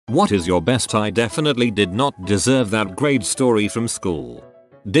What is your best? I definitely did not deserve that grade story from school.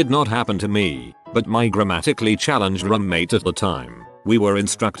 Did not happen to me, but my grammatically challenged roommate at the time. We were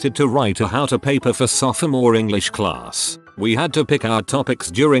instructed to write a how-to paper for sophomore English class. We had to pick our topics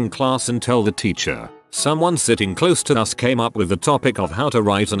during class and tell the teacher. Someone sitting close to us came up with the topic of how to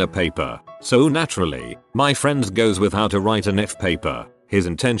write on a paper. So naturally, my friend goes with how to write an F paper. His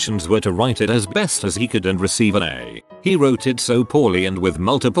intentions were to write it as best as he could and receive an A. He wrote it so poorly and with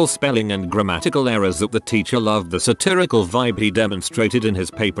multiple spelling and grammatical errors that the teacher loved the satirical vibe he demonstrated in his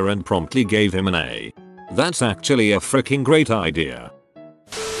paper and promptly gave him an A. That's actually a freaking great idea.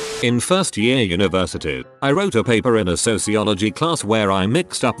 In first year university, I wrote a paper in a sociology class where I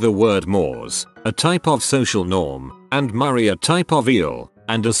mixed up the word mores, a type of social norm, and Murray, a type of eel,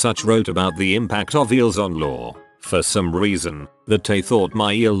 and as such wrote about the impact of eels on law. For some reason, the TA thought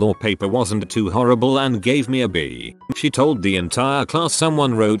my eel law paper wasn't too horrible and gave me a B. She told the entire class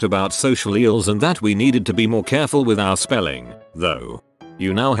someone wrote about social eels and that we needed to be more careful with our spelling, though.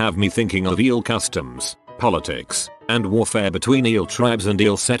 You now have me thinking of eel customs, politics, and warfare between eel tribes and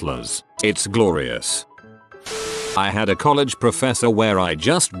eel settlers. It's glorious. I had a college professor where I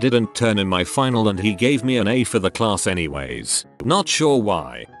just didn't turn in my final and he gave me an A for the class anyways. Not sure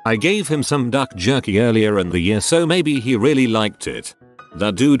why. I gave him some duck jerky earlier in the year so maybe he really liked it.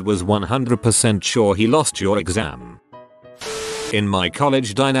 That dude was 100% sure he lost your exam. In my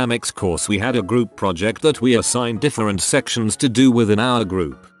college dynamics course we had a group project that we assigned different sections to do within our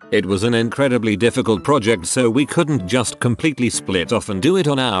group. It was an incredibly difficult project so we couldn't just completely split off and do it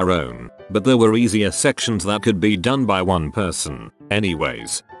on our own, but there were easier sections that could be done by one person.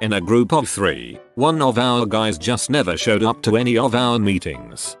 Anyways, in a group of 3, one of our guys just never showed up to any of our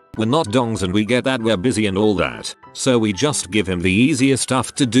meetings. We're not dongs and we get that we're busy and all that, so we just give him the easier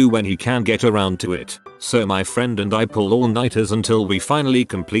stuff to do when he can get around to it. So my friend and I pull all-nighters until we finally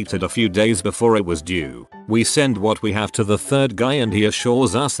completed a few days before it was due. We send what we have to the third guy and he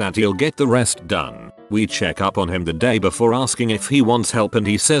assures us that he'll get the rest done. We check up on him the day before asking if he wants help and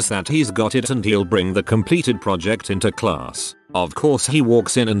he says that he's got it and he'll bring the completed project into class. Of course he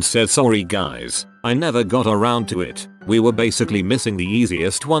walks in and says, "Sorry guys, I never got around to it." We were basically missing the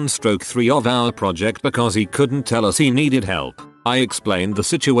easiest 1/3 of our project because he couldn't tell us he needed help. I explained the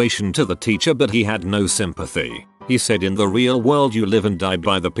situation to the teacher but he had no sympathy. He said in the real world you live and die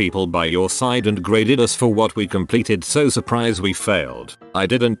by the people by your side and graded us for what we completed, so surprise we failed. I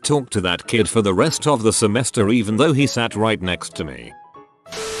didn't talk to that kid for the rest of the semester even though he sat right next to me.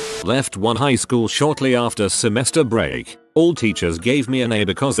 Left one high school shortly after semester break. All teachers gave me an A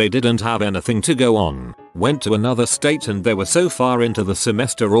because they didn't have anything to go on. Went to another state and they were so far into the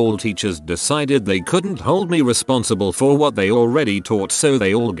semester all teachers decided they couldn't hold me responsible for what they already taught, so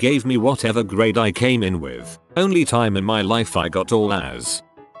they all gave me whatever grade I came in with. Only time in my life I got all A's.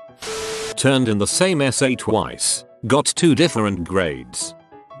 Turned in the same essay twice. Got 2 different grades.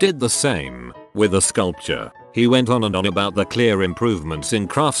 Did the same with a sculpture. He went on and on about the clear improvements in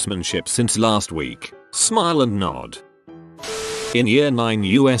craftsmanship since last week. Smile and nod. In year 9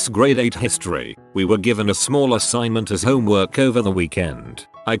 US grade 8 history, we were given a small assignment as homework over the weekend.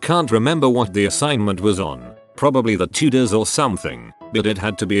 I can't remember what the assignment was on, probably the Tudors or something, but it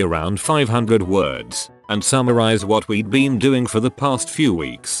had to be around 500 words, and summarize what we'd been doing for the past few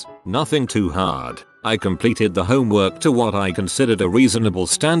weeks. Nothing too hard. I completed the homework to what I considered a reasonable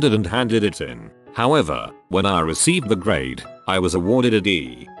standard and handed it in. However, when I received the grade, I was awarded a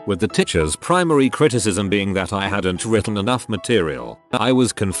D, with the teacher's primary criticism being that I hadn't written enough material. I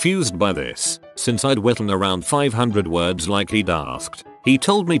was confused by this, since I'd written around 500 words like he'd asked. He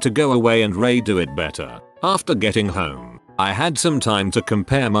told me to go away and redo it better. After getting home, I had some time to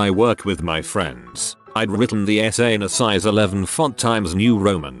compare my work with my friends. I'd written the essay in a size 11 font times New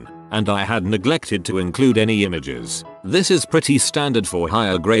Roman, and I had neglected to include any images. This is pretty standard for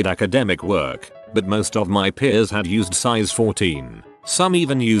higher grade academic work, but most of my peers had used size 14. Some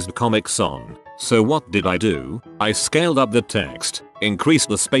even used Comic Sans. So what did I do? I scaled up the text, increased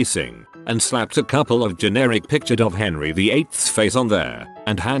the spacing, and slapped a couple of generic pictures of Henry VIII's face on there,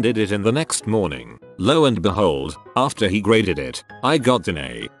 and handed it in the next morning. Lo and behold, after he graded it, I got an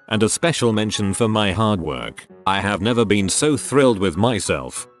A, and a special mention for my hard work. I have never been so thrilled with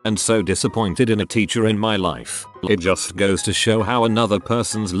myself, and so disappointed in a teacher in my life. It just goes to show how another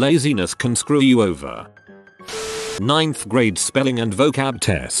person's laziness can screw you over. 9th grade spelling and vocab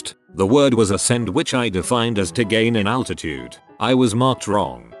test. The word was ascend, which I defined as to gain in altitude. I was marked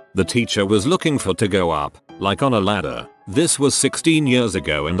wrong. The teacher was looking for to go up, like on a ladder. This was 16 years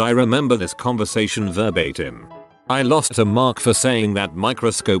ago and I remember this conversation verbatim. I lost a mark for saying that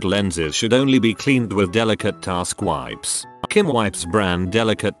microscope lenses should only be cleaned with delicate task wipes. Kim Wipes brand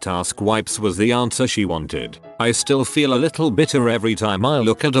delicate task wipes was the answer she wanted. I still feel a little bitter every time I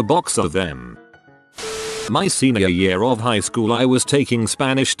look at a box of them. My senior year of high school I was taking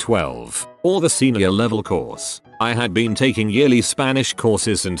Spanish 12, or the senior level course. I had been taking yearly Spanish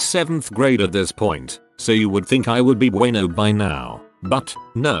courses since 7th grade at this point, so you would think I would be bueno by now. But,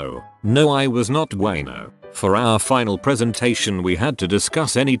 no, I was not bueno. For our final presentation we had to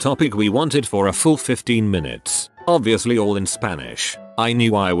discuss any topic we wanted for a full 15 minutes, obviously all in Spanish. I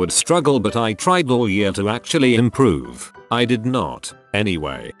knew I would struggle but I tried all year to actually improve. I did not.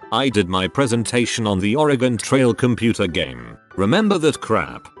 Anyway, I did my presentation on the Oregon Trail computer game. Remember that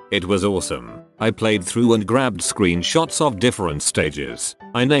crap? It was awesome. I played through and grabbed screenshots of different stages.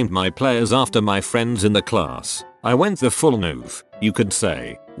 I named my players after my friends in the class. I went the full move, you could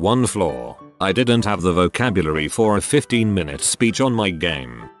say. One flaw. I didn't have the vocabulary for a 15-minute speech on my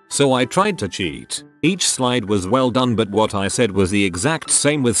game, so I tried to cheat. Each slide was well done but what I said was the exact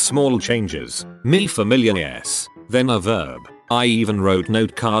same with small changes. Me familiar yes. Then a verb. I even wrote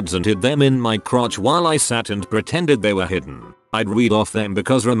note cards and hid them in my crotch while I sat and pretended they were hidden. I'd read off them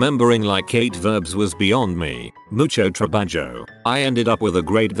because remembering like 8 verbs was beyond me. Mucho trabajo. I ended up with a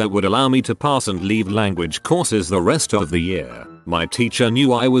grade that would allow me to pass and leave language courses the rest of the year. My teacher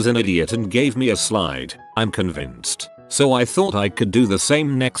knew I was an idiot and gave me a slide. I'm convinced. So I thought I could do the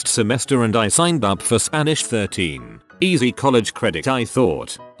same next semester and I signed up for Spanish 13. Easy college credit I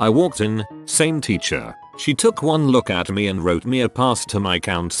thought. I walked in, same teacher. She took one look at me and wrote me a pass to my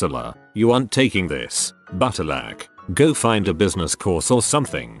counselor. You aren't taking this, Butterlack. Go find a business course or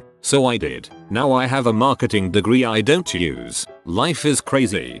something. So I did. Now I have a marketing degree I don't use. Life is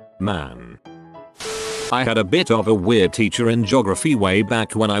crazy, man. I had a bit of a weird teacher in geography way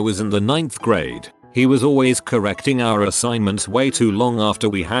back when I was in the 9th grade. He was always correcting our assignments way too long after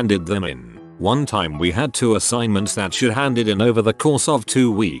we handed them in. One time we had 2 assignments that should handed in over the course of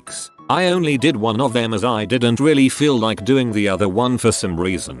 2 weeks. I only did one of them as I didn't really feel like doing the other one for some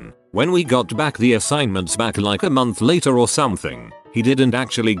reason. When we got back the assignments back like a month later or something, he didn't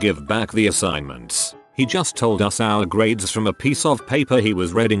actually give back the assignments. He just told us our grades from a piece of paper he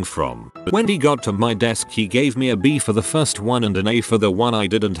was reading from. When he got to my desk he gave me a B for the first one and an A for the one I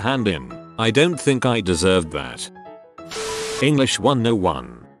didn't hand in. I don't think I deserved that. English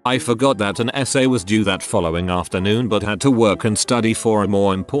 101. I forgot that an essay was due that following afternoon but had to work and study for a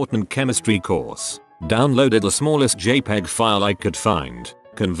more important chemistry course. Downloaded the smallest JPEG file I could find,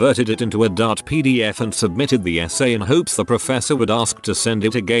 converted it into a .dot PDF and submitted the essay in hopes the professor would ask to send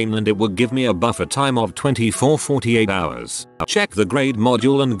it again and it would give me a buffer time of 24-48 hours. Checked the grade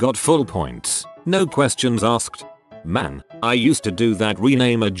module and got full points. No questions asked. Man, I used to do that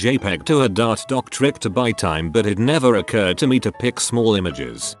rename a JPEG to a .doc trick to buy time but it never occurred to me to pick small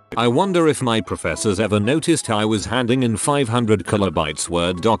images. I wonder if my professors ever noticed I was handing in 500 kilobytes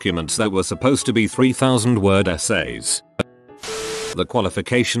Word documents that were supposed to be 3,000 word essays. The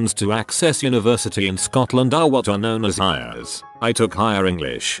qualifications to access university in Scotland are what are known as HIERs. I took higher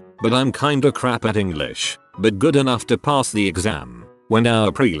English, but I'm kinda crap at English, but good enough to pass the exam. When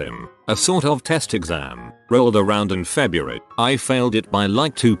our prelim, a sort of test exam, rolled around in February, I failed it by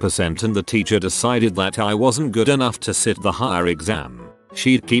like 2% and the teacher decided that I wasn't good enough to sit the higher exam.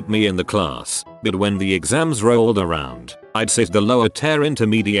 She'd keep me in the class, but when the exams rolled around, I'd sit the lower tier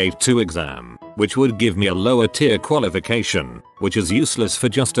intermediate 2 exam, which would give me a lower tier qualification, which is useless for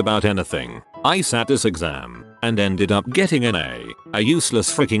just about anything. I sat this exam, and ended up getting an A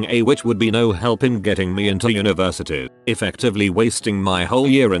useless freaking A which would be no help in getting me into university, effectively wasting my whole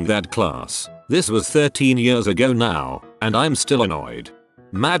year in that class. This was 13 years ago now, and I'm still annoyed.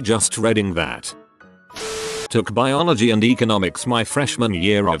 Mad just reading that. Took biology and economics my freshman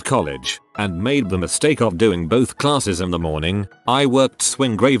year of college, and made the mistake of doing both classes in the morning. I worked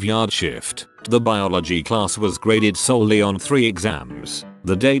swing graveyard shift. The biology class was graded solely on 3 exams.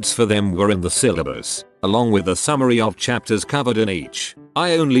 The dates for them were in the syllabus, along with a summary of chapters covered in each.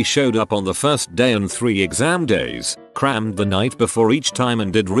 I only showed up on the first day and 3 exam days, crammed the night before each time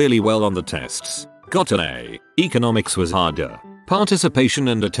and did really well on the tests. Got an A. Economics was harder. Participation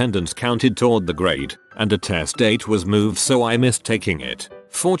and attendance counted toward the grade, and a test date was moved so I missed taking it.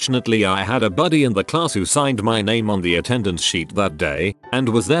 Fortunately I had a buddy in the class who signed my name on the attendance sheet that day, and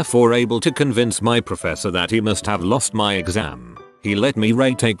was therefore able to convince my professor that he must have lost my exam. He let me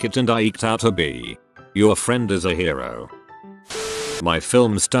retake it and I eked out a B. Your friend is a hero. My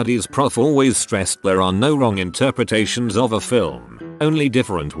film studies prof always stressed there are no wrong interpretations of a film, only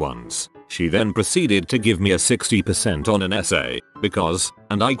different ones. She then proceeded to give me a 60% on an essay because,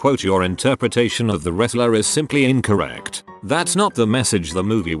 and I quote, "your interpretation of the wrestler is simply incorrect. That's not the message the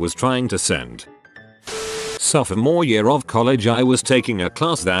movie was trying to send." Sophomore year of college, I was taking a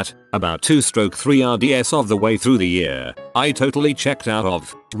class that, about 2/3 RDS of the way through the year, I totally checked out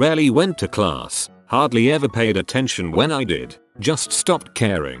of, rarely went to class, hardly ever paid attention when I did, just stopped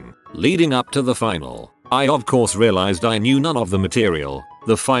caring. Leading up to the final, I of course realized I knew none of the material.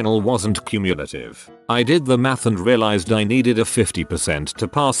 The final wasn't cumulative. I did the math and realized I needed a 50% to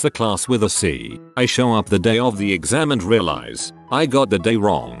pass the class with a C. I show up the day of the exam and realize I got the day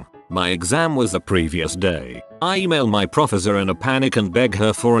wrong. My exam was the previous day. I email my professor in a panic and beg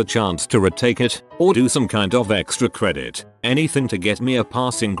her for a chance to retake it or do some kind of extra credit, anything to get me a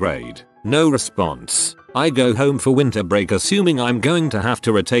passing grade. No response. I go home for winter break assuming I'm going to have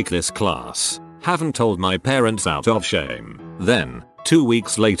to retake this class. Haven't told my parents out of shame. Then, 2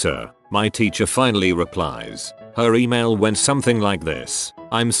 weeks later, my teacher finally replies. Her email went something like this: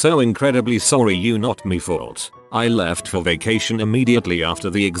 "I'm so incredibly sorry, you not me fault. I left for vacation immediately after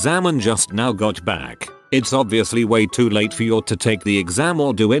the exam and just now got back. It's obviously way too late for you to take the exam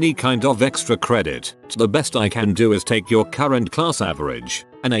or do any kind of extra credit. The best I can do is take your current class average,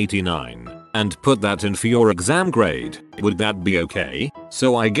 an 89, and put that in for your exam grade. Would that be okay?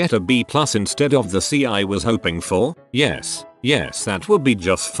 So I get a B+ instead of the C I was hoping for?" Yes, that would be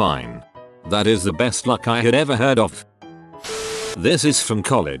just fine. That is the best luck I had ever heard of. This is from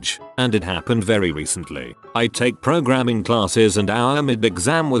college, and it happened very recently. I take programming classes and our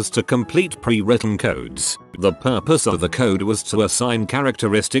mid-exam was to complete pre-written codes. The purpose of the code was to assign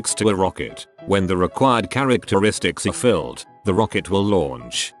characteristics to a rocket. When the required characteristics are filled, the rocket will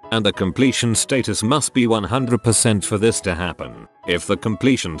launch, and the completion status must be 100% for this to happen. If the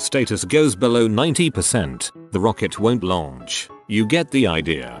completion status goes below 90%, the rocket won't launch. You get the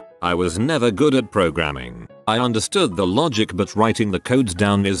idea. I was never good at programming. I understood the logic, but writing the codes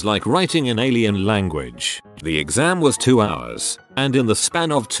down is like writing an alien language. The exam was 2 hours, and in the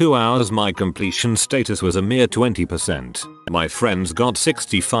span of 2 hours my completion status was a mere 20%. My friends got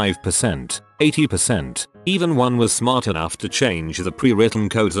 65%, 80%, even one was smart enough to change the pre-written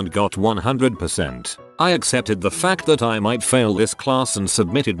codes and got 100%. I accepted the fact that I might fail this class and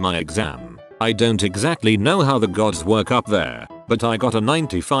submitted my exam. I don't exactly know how the gods work up there, but I got a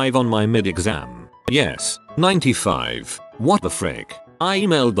 95 on my mid-exam. Yes, 95. What the frick? I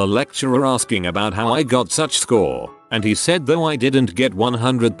emailed the lecturer asking about how I got such score, and he said though I didn't get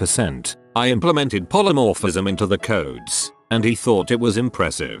 100%, I implemented polymorphism into the codes, and he thought it was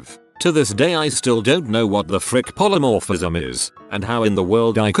impressive. To this day I still don't know what the frick polymorphism is, and how in the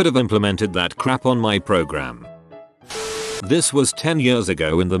world I could have implemented that crap on my program. This was 10 years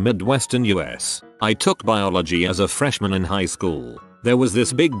ago in the Midwestern US. I took biology as a freshman in high school. There was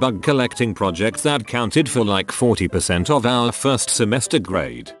this big bug collecting project that counted for like 40% of our first semester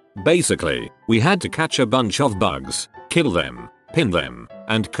grade. Basically, we had to catch a bunch of bugs, kill them, pin them,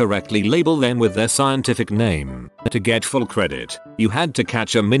 and correctly label them with their scientific name. To get full credit, you had to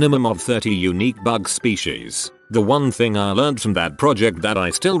catch a minimum of 30 unique bug species. The one thing I learned from that project that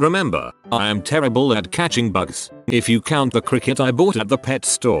I still remember: I am terrible at catching bugs. If you count the cricket I bought at the pet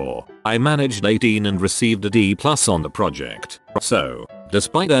store, I managed 18 and received a D+ on the project. So,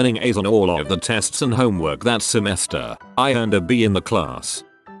 despite earning A's on all of the tests and homework that semester, I earned a B in the class.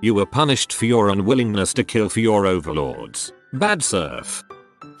 You were punished for your unwillingness to kill for your overlords. Bad surf.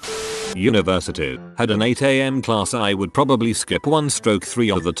 University. Had an 8 AM class I would probably skip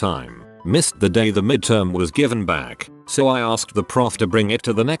 1/3 of the time. Missed the day the midterm was given back, so I asked the prof to bring it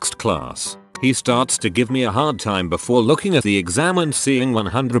to the next class. He starts to give me a hard time before looking at the exam and seeing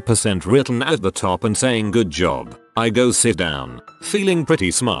 100% written at the top and saying good job. I go sit down, feeling pretty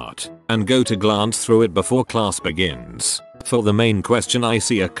smart, and go to glance through it before class begins. For the main question I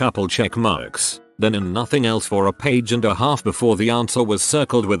see a couple check marks, then in nothing else for a page and a half before the answer was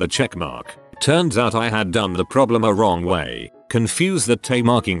circled with a check mark. Turns out I had done the problem a wrong way, confused the T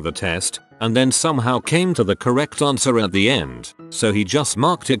marking the test, and then somehow came to the correct answer at the end, so he just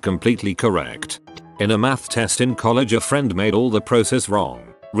marked it completely correct. In a math test in college, a friend made all the process wrong.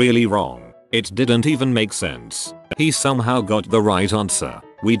 Really wrong. It didn't even make sense. He somehow got the right answer.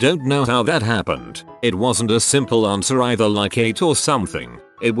 We don't know how that happened. It wasn't a simple answer either, like 8 or something.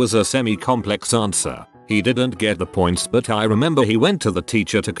 It was a semi-complex answer. He didn't get the points, but I remember he went to the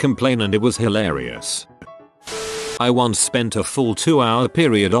teacher to complain and it was hilarious. I once spent a full 2-hour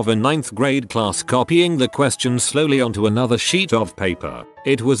period of a 9th grade class copying the questions slowly onto another sheet of paper.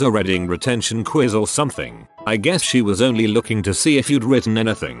 It was a reading retention quiz or something. I guess she was only looking to see if you'd written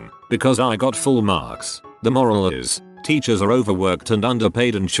anything, because I got full marks. The moral is, Teachers are overworked and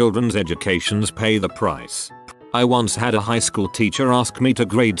underpaid and children's educations pay the price. I once had a high school teacher ask me to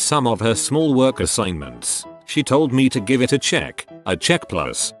grade some of her small work assignments. She told me to give it a check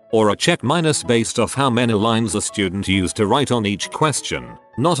plus, or a check minus based off how many lines a student used to write on each question,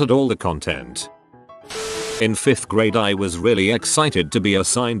 not at all the content. In 5th grade I was really excited to be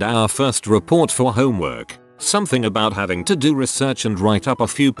assigned our first report for homework. Something about having to do research and write up a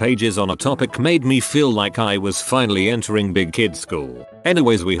few pages on a topic made me feel like I was finally entering big kid school.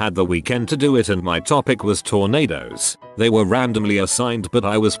 Anyways, we had the weekend to do it and my topic was tornadoes. They were randomly assigned but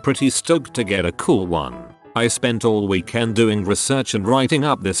I was pretty stoked to get a cool one. I spent all weekend doing research and writing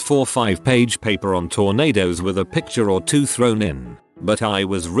up this 4-5 page paper on tornadoes with a picture or two thrown in. But I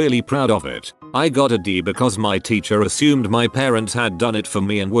was really proud of it. I got a D because my teacher assumed my parents had done it for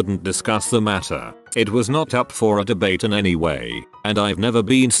me and wouldn't discuss the matter. It was not up for a debate in any way, and I've never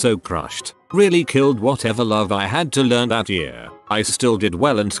been so crushed. Really killed whatever love I had to learn that year. I still did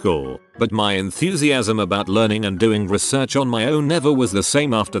well in school, but my enthusiasm about learning and doing research on my own never was the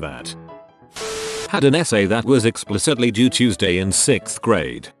same after that. Had an essay that was explicitly due Tuesday in 6th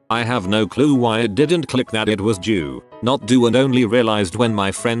grade. I have no clue why it didn't click that it was due, not due, and only realized when my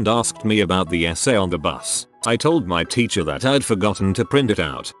friend asked me about the essay on the bus. I told my teacher that I'd forgotten to print it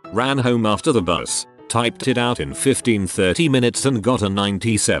out, ran home after the bus, typed it out in 15-30 minutes and got a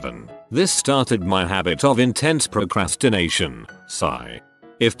 97. This started my habit of intense procrastination. Sigh.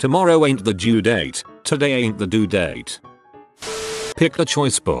 If tomorrow ain't the due date, today ain't the due date. Picked a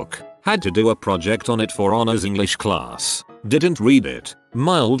choice book. Had to do a project on it for honors English class. Didn't read it.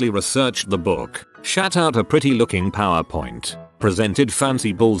 Mildly researched the book. Shat out a pretty looking PowerPoint. Presented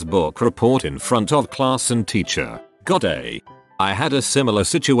fancy Bull's book report in front of class and teacher. Got A. I had a similar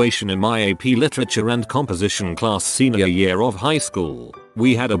situation in my AP Literature and Composition class senior year of high school.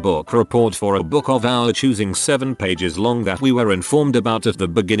 We had a book report for a book of our choosing 7 pages long that we were informed about at the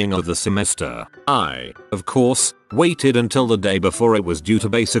beginning of the semester. I, of course, waited until the day before it was due to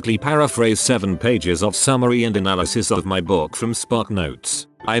basically paraphrase 7 pages of summary and analysis of my book from Spark Notes.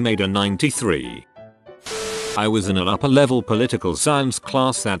 I made a 93. I was in an upper level political science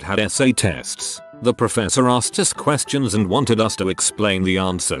class that had essay tests. The professor asked us questions and wanted us to explain the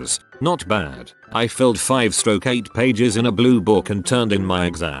answers. Not bad. I filled 5/8 pages in a blue book and turned in my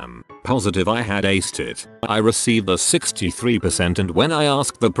exam. Positive I had aced it. I received a 63%, and when I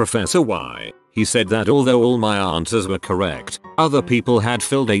asked the professor why, he said that although all my answers were correct, other people had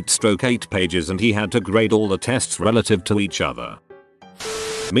filled 8/8 pages and he had to grade all the tests relative to each other.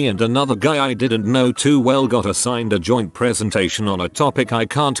 Me and another guy I didn't know too well got assigned a joint presentation on a topic I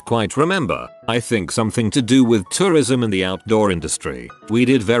can't quite remember. I think something to do with tourism and the outdoor industry. We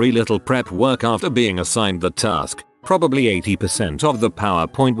did very little prep work after being assigned the task. Probably 80% of the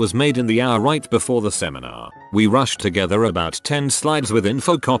PowerPoint was made in the hour right before the seminar. We rushed together about 10 slides with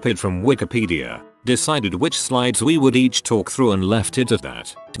info copied from Wikipedia, decided which slides we would each talk through and left it at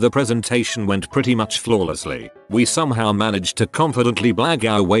that. The presentation went pretty much flawlessly. We somehow managed to confidently blag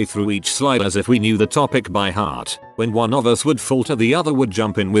our way through each slide as if we knew the topic by heart. When one of us would falter, the other would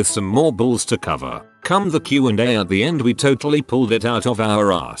jump in with some more bulls to cover. Come the Q&A at the end, we totally pulled it out of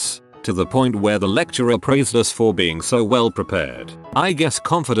our ass. To the point where the lecturer praised us for being so well prepared. I guess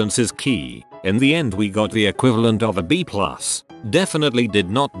confidence is key. In the end we got the equivalent of a B+. Definitely did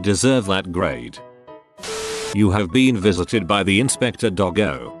not deserve that grade. You have been visited by the Inspector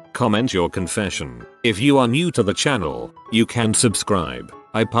Doggo. Comment your confession. If you are new to the channel, you can subscribe.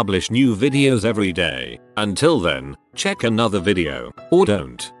 I publish new videos every day. Until then, check another video. Or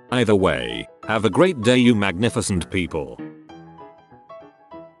don't. Either way, have a great day you magnificent people.